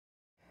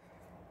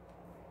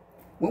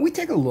When we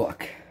take a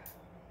look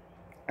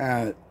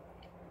at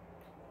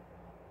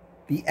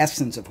the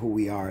essence of who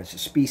we are as a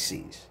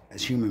species,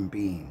 as human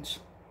beings,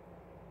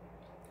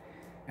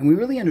 and we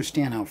really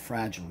understand how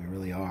fragile we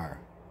really are,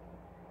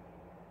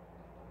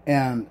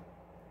 and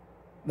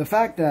the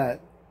fact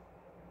that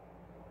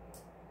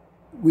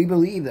we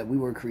believe that we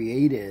were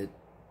created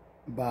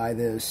by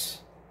this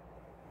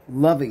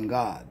loving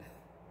God,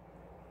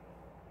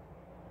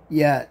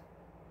 yet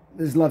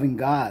this loving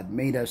God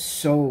made us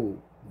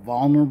so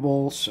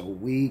vulnerable, so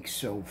weak,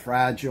 so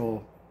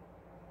fragile,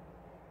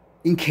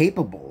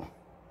 incapable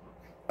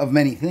of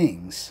many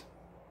things,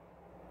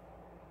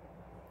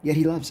 yet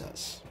he loves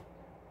us,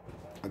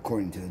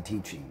 according to the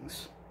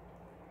teachings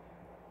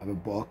of a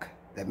book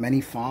that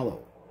many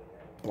follow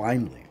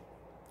blindly,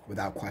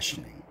 without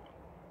questioning.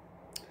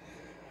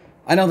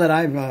 I know that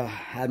I've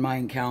had my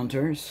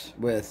encounters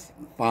with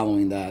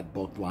following that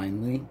book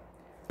blindly,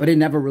 but it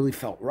never really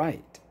felt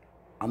right.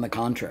 On the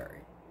contrary,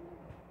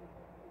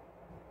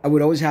 I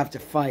would always have to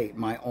fight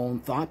my own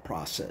thought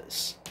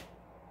process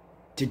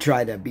to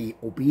try to be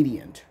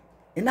obedient.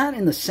 And not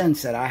in the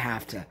sense that I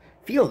have to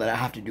feel that I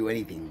have to do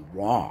anything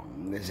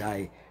wrong, because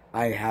I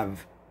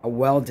have a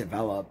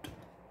well-developed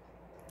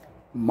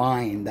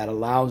mind that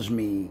allows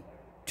me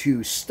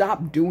to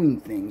stop doing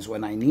things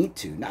when I need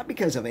to, not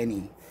because of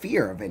any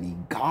fear of any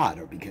God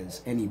or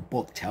because any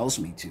book tells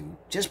me to,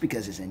 just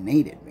because it's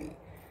innate in me.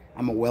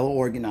 I'm a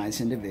well-organized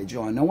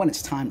individual. I know when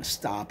it's time to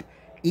stop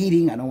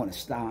eating. I know when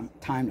it's time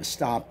to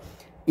stop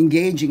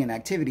engaging in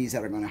activities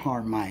that are going to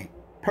harm my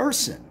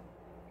person.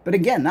 But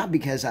again, not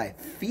because I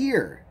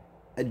fear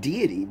a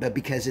deity, but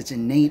because it's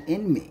innate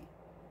in me.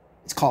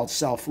 It's called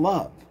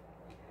self-love.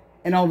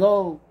 And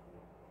although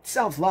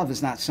self-love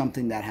is not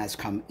something that has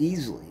come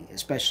easily,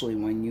 especially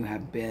when you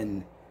have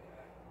been,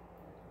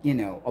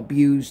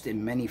 abused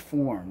in many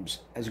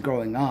forms as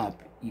growing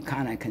up, you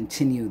kind of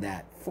continue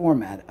that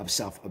format of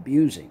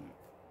self-abusing.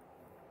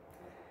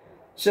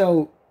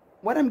 So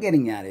what I'm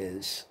getting at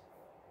is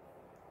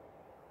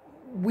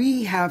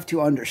we have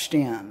to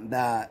understand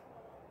that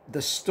the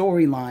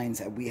storylines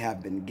that we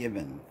have been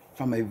given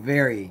from a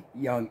very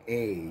young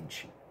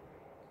age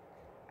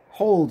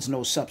holds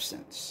no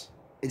substance.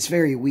 It's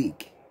very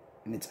weak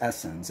in its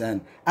essence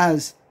and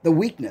as the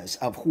weakness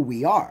of who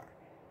we are,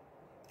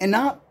 and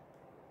not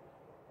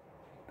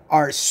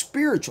our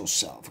spiritual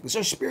self. Because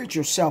our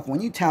spiritual self, when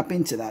you tap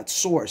into that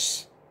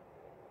source,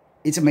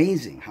 it's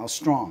amazing how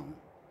strong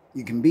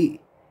you can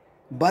be.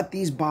 But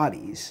these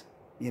bodies,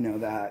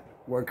 that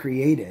were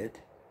created,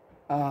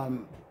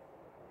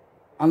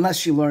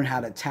 unless you learn how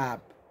to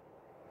tap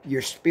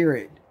your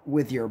spirit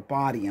with your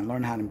body and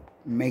learn how to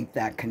make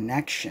that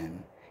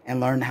connection and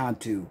learn how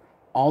to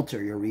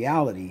alter your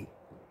reality,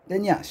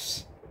 then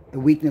yes, the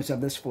weakness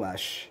of this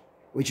flesh,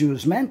 which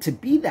was meant to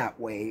be that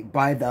way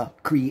by the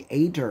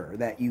Creator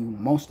that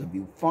most of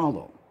you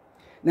follow.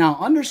 Now,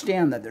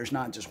 understand that there's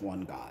not just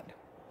one God.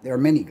 There are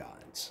many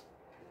gods.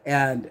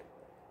 And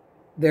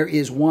there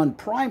is one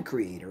prime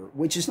creator,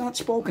 which is not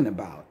spoken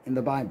about in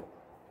the Bible.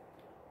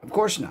 Of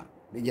course not,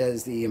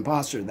 because the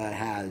imposter that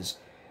has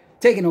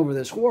taken over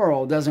this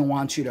world doesn't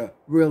want you to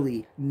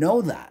really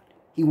know that.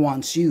 He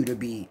wants you to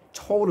be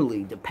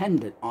totally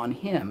dependent on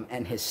him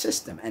and his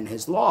system and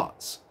his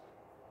laws.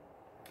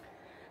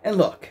 And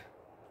look,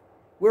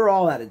 we're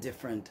all at a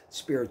different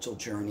spiritual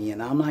journey,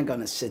 and I'm not going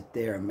to sit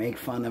there and make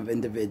fun of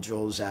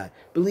individuals that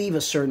believe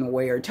a certain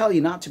way or tell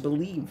you not to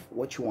believe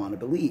what you want to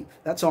believe.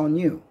 That's on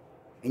you,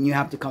 and you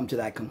have to come to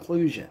that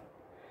conclusion.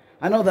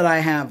 I know that I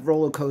have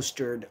roller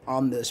coastered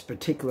on this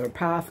particular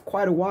path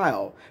quite a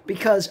while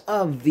because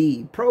of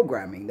the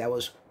programming that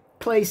was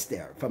placed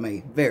there from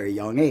a very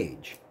young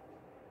age.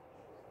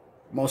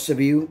 Most of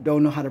you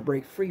don't know how to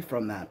break free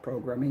from that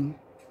programming.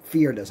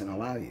 Fear doesn't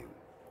allow you.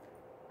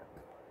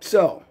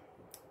 So,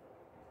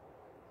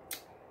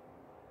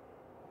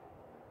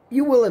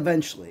 you will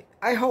eventually,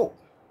 I hope,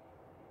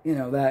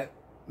 that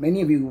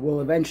many of you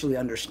will eventually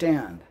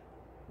understand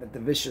that the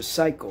vicious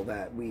cycle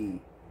that we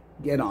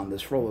get on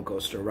this roller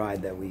coaster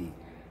ride, that we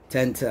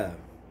tend to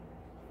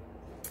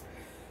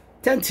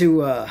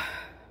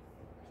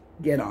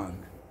get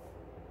on,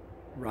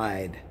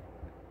 ride,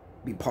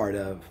 be part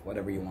of,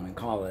 whatever you want to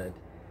call it,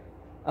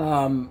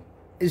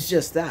 it's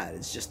just that.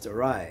 It's just a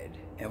ride.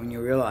 And when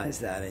you realize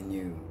that and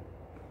you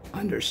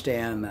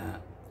understand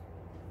that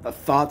the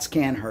thoughts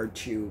can't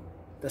hurt you,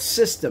 the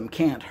system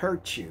can't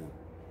hurt you,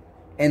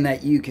 and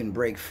that you can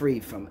break free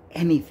from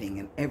anything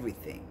and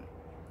everything.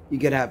 You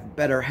could have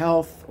better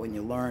health when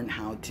you learn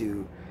how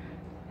to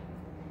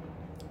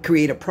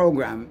create a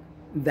program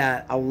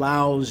that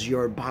allows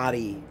your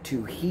body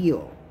to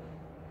heal,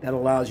 that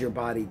allows your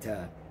body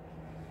to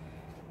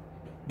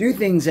do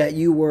things that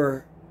you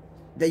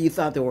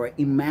thought that were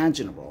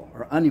imaginable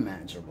or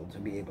unimaginable to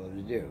be able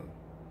to do.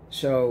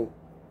 So,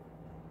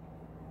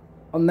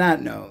 on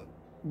that note,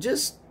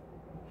 just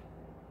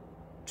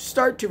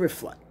start to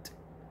reflect,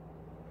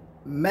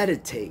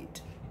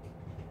 meditate,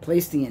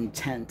 place the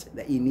intent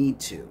that you need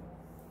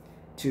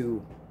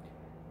to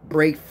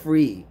break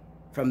free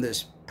from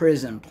this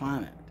prison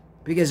planet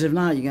Because if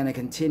not, you're going to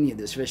continue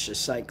this vicious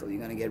cycle. You're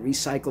going to get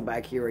recycled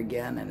back here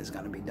again, and it's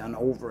going to be done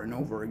over and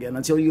over again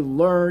until you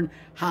learn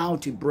how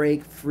to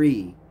break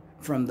free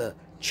from the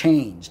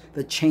chains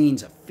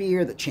of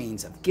fear, the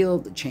chains of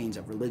guilt, the chains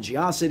of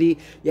religiosity,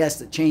 yes,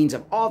 the chains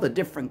of all the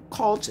different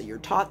cults that you're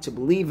taught to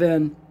believe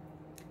in.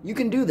 You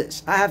can do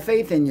this. I have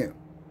faith in you.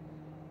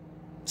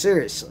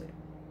 Seriously.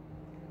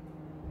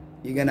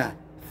 You're going to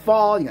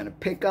fall, you're going to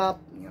pick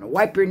up, you're going to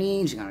wipe your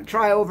knees, you're going to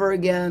try over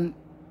again.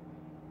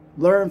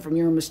 Learn from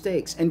your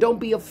mistakes. And don't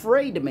be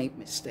afraid to make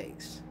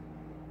mistakes.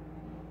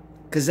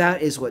 Because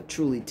that is what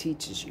truly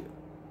teaches you.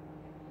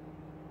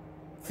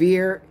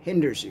 Fear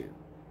hinders you.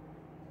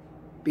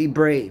 Be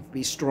brave.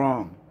 Be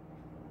strong.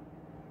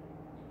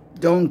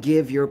 Don't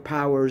give your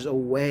powers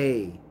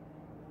away.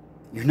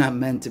 You're not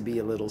meant to be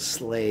a little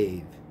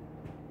slave.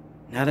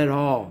 Not at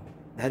all.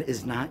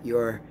 That's not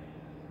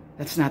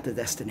the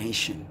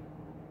destination.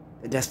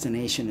 The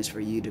destination is for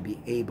you to be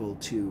able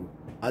to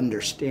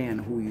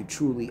understand who you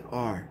truly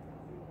are.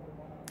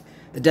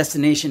 The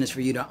destination is for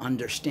you to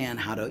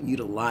understand how to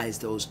utilize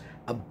those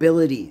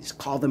abilities,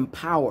 call them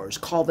powers,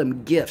 call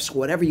them gifts,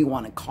 whatever you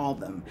want to call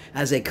them,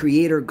 as a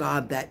creator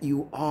God that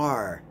you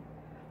are.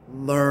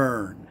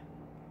 Learn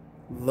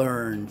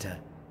to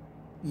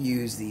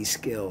use these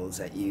skills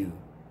that you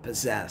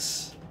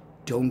possess.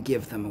 Don't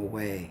give them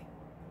away.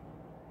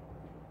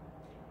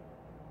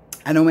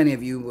 I know many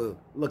of you will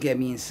look at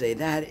me and say,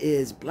 that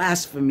is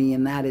blasphemy,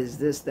 and that is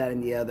this, that,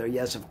 and the other.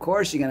 Yes, of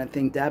course you're going to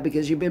think that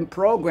because you've been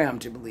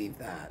programmed to believe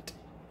that.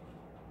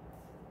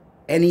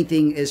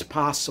 Anything is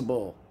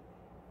possible.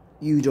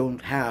 You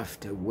don't have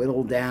to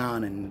whittle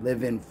down and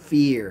live in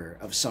fear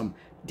of some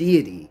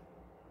deity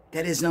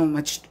that is no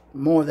much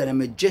more than a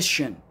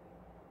magician.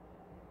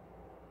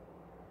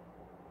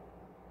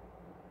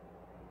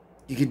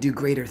 You can do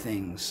greater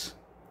things.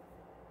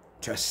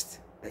 Trust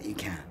that you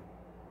can.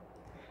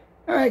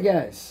 All right,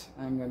 guys,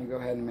 I'm going to go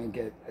ahead and make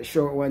it a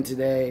short one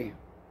today.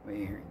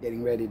 We're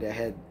getting ready to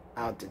head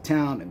out to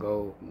town to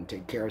go and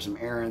take care of some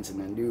errands and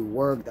then do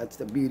work. That's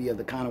the beauty of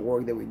the kind of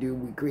work that we do.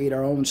 We create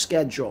our own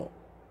schedule.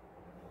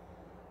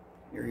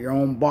 You're your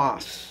own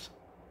boss,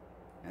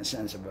 in a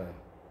sense of a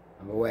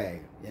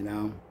way, you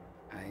know.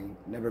 I've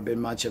never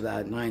been much of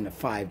that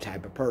 9-to-5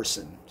 type of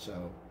person,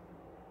 so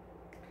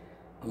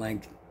I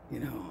like,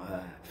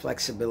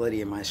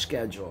 flexibility in my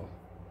schedule.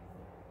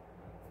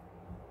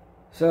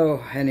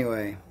 So,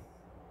 anyway,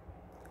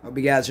 hope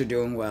you guys are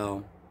doing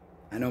well.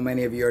 I know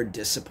many of you are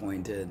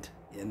disappointed,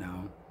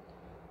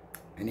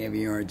 Many of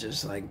you are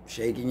just like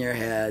shaking your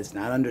heads,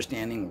 not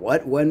understanding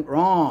what went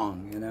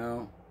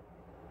wrong,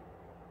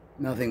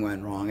 Nothing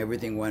went wrong.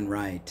 Everything went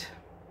right.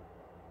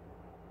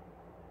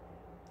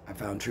 I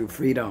found true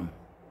freedom,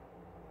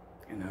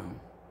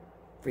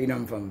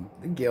 Freedom from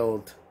the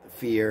guilt, the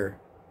fear,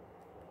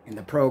 and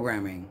the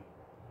programming.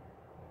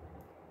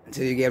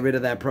 Until you get rid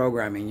of that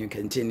programming, you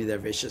continue the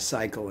vicious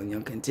cycle, and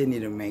you'll continue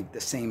to make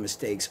the same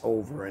mistakes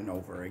over and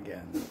over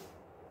again.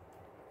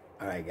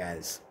 All right,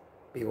 guys.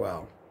 Be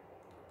well.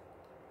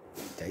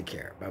 Take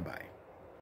care. Bye-bye.